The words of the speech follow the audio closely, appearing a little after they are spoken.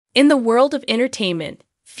In the world of entertainment,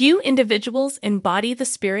 few individuals embody the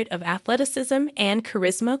spirit of athleticism and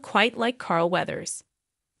charisma quite like Carl Weathers.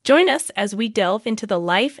 Join us as we delve into the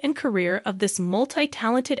life and career of this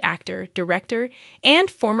multi-talented actor, director,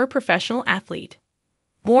 and former professional athlete.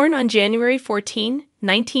 Born on January 14,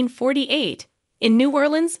 1948, in New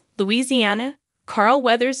Orleans, Louisiana, Carl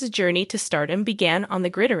Weathers' journey to stardom began on the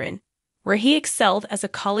gridiron, where he excelled as a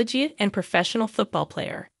collegiate and professional football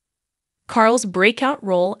player. Carl's breakout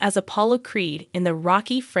role as Apollo Creed in the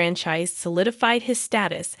Rocky franchise solidified his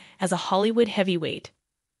status as a Hollywood heavyweight,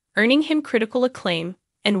 earning him critical acclaim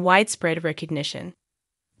and widespread recognition.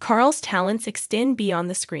 Carl's talents extend beyond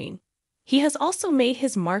the screen. He has also made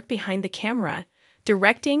his mark behind the camera,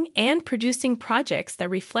 directing and producing projects that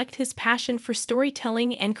reflect his passion for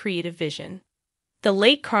storytelling and creative vision. The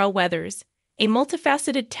late Carl Weathers, a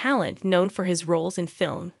multifaceted talent known for his roles in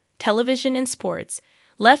film, television, and sports,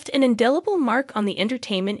 left an indelible mark on the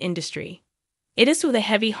entertainment industry. It is with a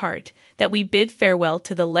heavy heart that we bid farewell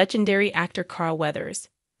to the legendary actor Carl Weathers,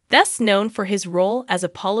 best known for his role as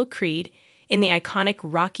Apollo Creed in the iconic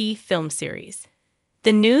Rocky film series.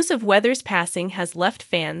 The news of Weathers' passing has left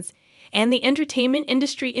fans and the entertainment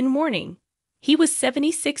industry in mourning. He was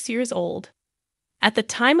 76 years old. At the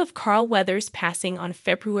time of Carl Weathers' passing on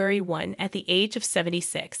February 1 at the age of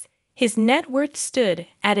 76, his net worth stood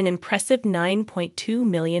at an impressive $9.2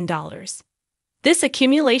 million. This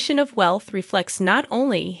accumulation of wealth reflects not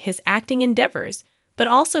only his acting endeavors, but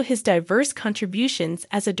also his diverse contributions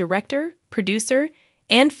as a director, producer,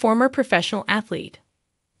 and former professional athlete.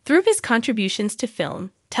 Through his contributions to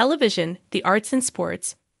film, television, the arts, and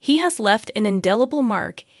sports, he has left an indelible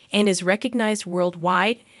mark and is recognized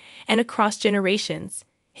worldwide and across generations,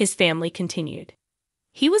 his family continued.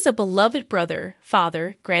 He was a beloved brother,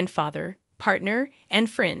 father, grandfather, partner, and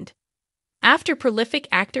friend. After prolific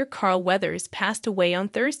actor Carl Weathers passed away on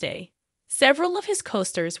Thursday, several of his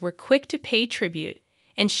co-stars were quick to pay tribute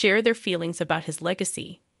and share their feelings about his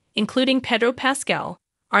legacy, including Pedro Pascal,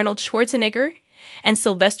 Arnold Schwarzenegger, and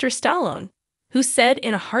Sylvester Stallone, who said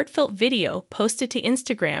in a heartfelt video posted to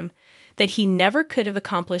Instagram that he never could have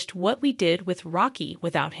accomplished what we did with Rocky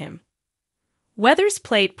without him. Weathers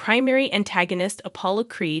played primary antagonist Apollo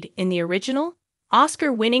Creed in the original,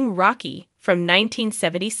 Oscar-winning Rocky from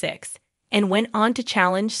 1976 and went on to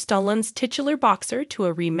challenge Stallone's titular boxer to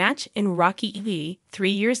a rematch in Rocky V 3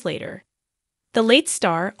 years later. The late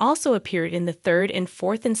star also appeared in the third and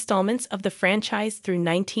fourth installments of the franchise through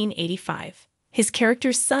 1985. His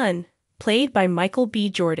character's son, played by Michael B.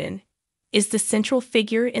 Jordan, is the central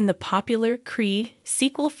figure in the popular Creed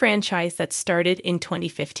sequel franchise that started in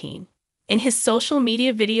 2015. In his social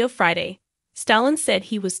media video Friday, Stallone said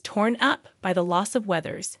he was torn up by the loss of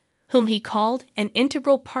Weathers, whom he called an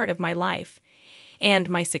integral part of my life and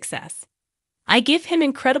my success. I give him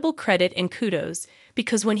incredible credit and kudos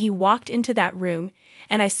because when he walked into that room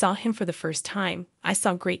and I saw him for the first time, I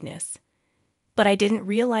saw greatness. But I didn't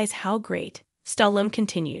realize how great, Stallone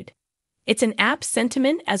continued. It's an apt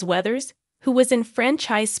sentiment as Weathers, who was in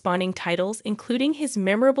franchise-spawning titles including his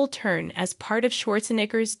memorable turn as part of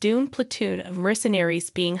Schwarzenegger's doomed platoon of mercenaries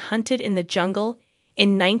being hunted in the jungle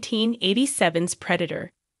in 1987's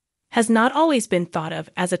Predator, has not always been thought of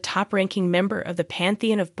as a top-ranking member of the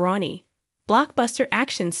pantheon of brawny, blockbuster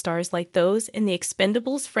action stars like those in the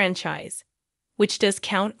Expendables franchise, which does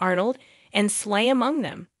count Arnold and Sly among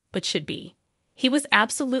them, but should be. He was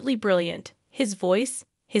absolutely brilliant, his voice,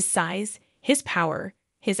 his size, his power,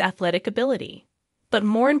 his athletic ability, but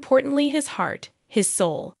more importantly his heart, his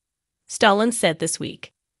soul, Stallone said this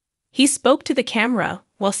week. He spoke to the camera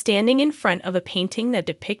while standing in front of a painting that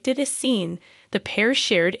depicted a scene the pair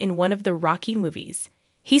shared in one of the Rocky movies.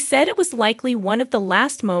 He said it was likely one of the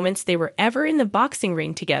last moments they were ever in the boxing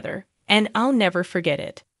ring together, and I'll never forget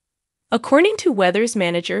it. According to Weathers'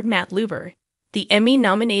 manager Matt Luber, the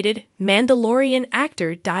Emmy-nominated Mandalorian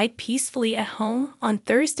actor died peacefully at home on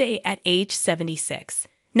Thursday at age 76.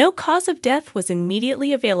 No cause of death was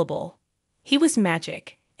immediately available. He was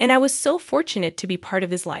magic, and I was so fortunate to be part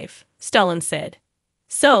of his life, Stallone said.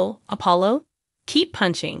 So, Apollo, keep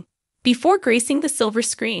punching. Before gracing the silver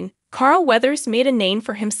screen, Carl Weathers made a name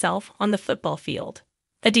for himself on the football field.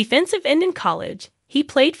 A defensive end in college, he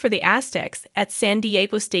played for the Aztecs at San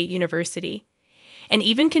Diego State University, and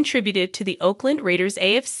even contributed to the Oakland Raiders'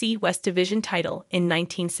 AFC West Division title in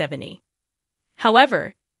 1970.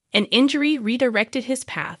 However, an injury redirected his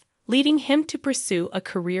path, leading him to pursue a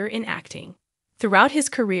career in acting. Throughout his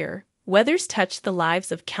career, Weathers touched the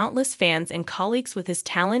lives of countless fans and colleagues with his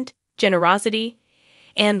talent, generosity,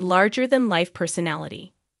 and larger-than-life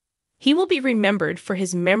personality. He will be remembered for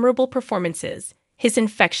his memorable performances, his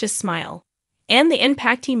infectious smile, and the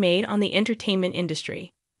impact he made on the entertainment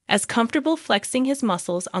industry. As comfortable flexing his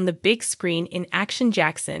muscles on the big screen in Action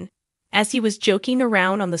Jackson as he was joking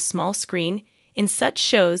around on the small screen in such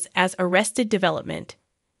shows as Arrested Development.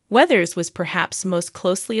 Weathers was perhaps most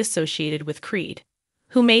closely associated with Creed,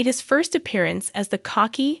 who made his first appearance as the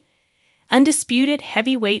cocky, undisputed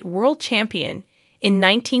heavyweight world champion in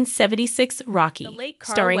 1976 Rocky,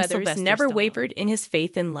 starring Sylvester never wavered in his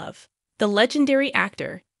faith in love. The legendary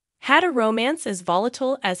actor had a romance as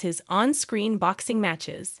volatile as his on-screen boxing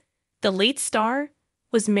matches. The late star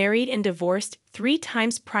was married and divorced 3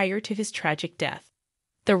 times prior to his tragic death.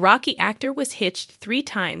 The Rocky actor was hitched 3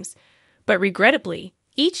 times, but regrettably,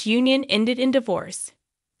 each union ended in divorce.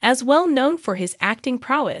 As well known for his acting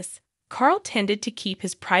prowess, Carl tended to keep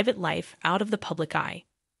his private life out of the public eye.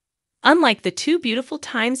 Unlike the 2 beautiful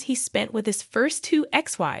times he spent with his first 2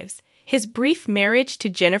 ex-wives, his brief marriage to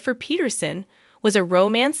Jennifer Peterson was a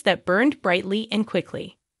romance that burned brightly and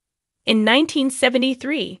quickly. In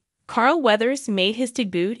 1973, Carl Weathers made his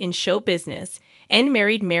debut in show business and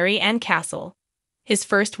married Mary Ann Castle, his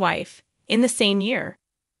first wife, in the same year.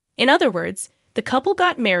 In other words, the couple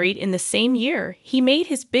got married in the same year he made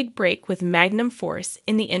his big break with magnum force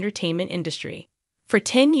in the entertainment industry. For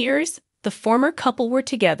 10 years, the former couple were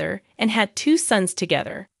together and had 2 sons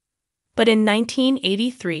together. But in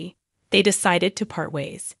 1983, they decided to part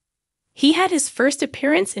ways. He had his first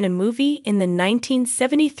appearance in a movie in the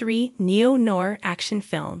 1973 neo-noir action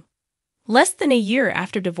film. Less than a year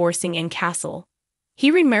after divorcing Ann Castle,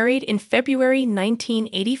 he remarried in February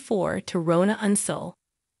 1984 to Rona Unsul.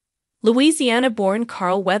 Louisiana-born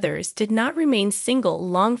Carl Weathers did not remain single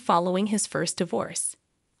long following his first divorce.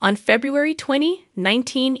 On February 20,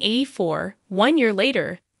 1984, 1 year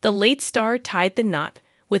later, the late star tied the knot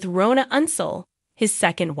with Rona Unsul, his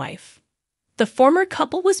second wife. The former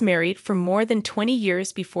couple was married for more than 20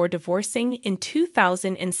 years before divorcing in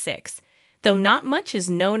 2006, though not much is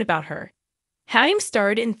known about her. Having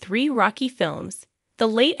starred in 3 Rocky films, the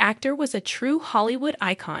late actor was a true Hollywood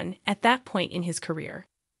icon at that point in his career.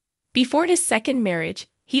 Before his second marriage,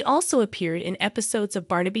 he also appeared in episodes of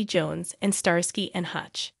Barnaby Jones and Starsky and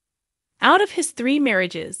Hutch. Out of his 3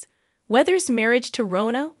 marriages, Weathers' marriage to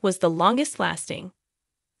Rona was the longest lasting.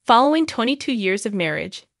 Following 22 years of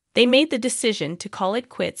marriage, they made the decision to call it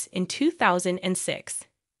quits in 2006.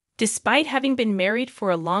 Despite having been married for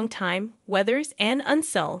a long time, Weathers and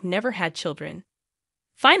Unsul never had children.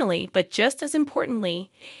 Finally, but just as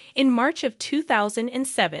importantly, in March of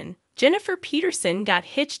 2007, Jennifer Peterson got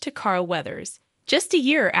hitched to Carl Weathers, just a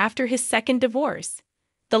year after his second divorce.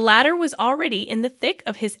 The latter was already in the thick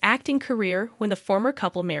of his acting career when the former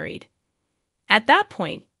couple married. At that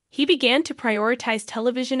point, he began to prioritize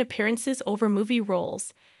television appearances over movie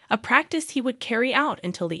roles, a practice he would carry out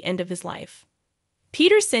until the end of his life.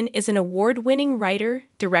 Peterson is an award-winning writer,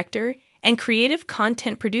 director, and creative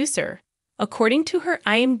content producer, according to her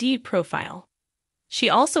IMDb profile. She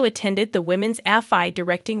also attended the Women's AFI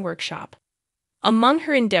directing workshop. Among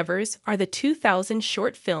her endeavors are the 2000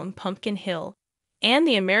 short film Pumpkin Hill and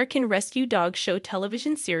the American Rescue Dog Show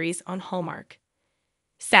television series on Hallmark.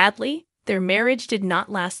 Sadly, their marriage did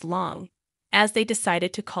not last long, as they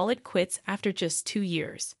decided to call it quits after just 2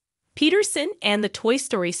 years. Peterson and the Toy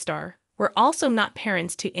Story star were also not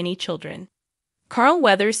parents to any children. Carl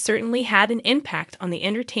Weathers certainly had an impact on the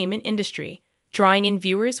entertainment industry, drawing in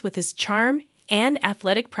viewers with his charm and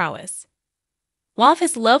athletic prowess. While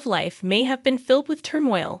his love life may have been filled with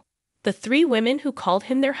turmoil, the 3 women who called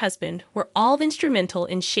him their husband were all instrumental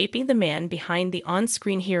in shaping the man behind the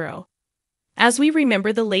on-screen hero. As we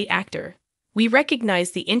remember the late actor, we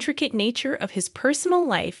recognize the intricate nature of his personal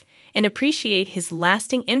life and appreciate his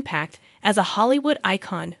lasting impact as a Hollywood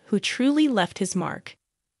icon who truly left his mark.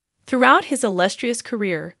 Throughout his illustrious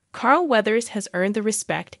career, Carl Weathers has earned the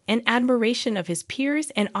respect and admiration of his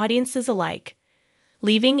peers and audiences alike,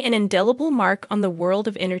 leaving an indelible mark on the world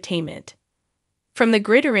of entertainment. From the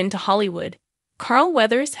gridiron to Hollywood, Carl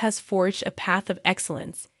Weathers has forged a path of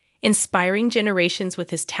excellence, inspiring generations with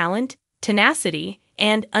his talent, tenacity,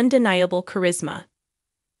 and undeniable charisma.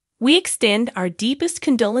 We extend our deepest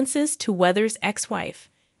condolences to Weathers' ex-wife,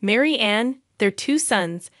 Mary Ann, their 2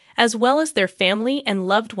 sons, as well as their family and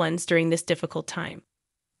loved ones during this difficult time.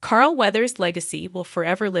 Carl Weathers' legacy will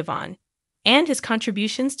forever live on, and his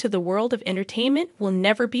contributions to the world of entertainment will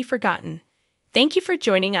never be forgotten. Thank you for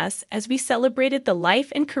joining us as we celebrated the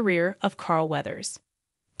life and career of Carl Weathers.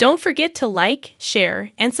 Don't forget to like,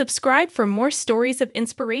 share, and subscribe for more stories of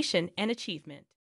inspiration and achievement.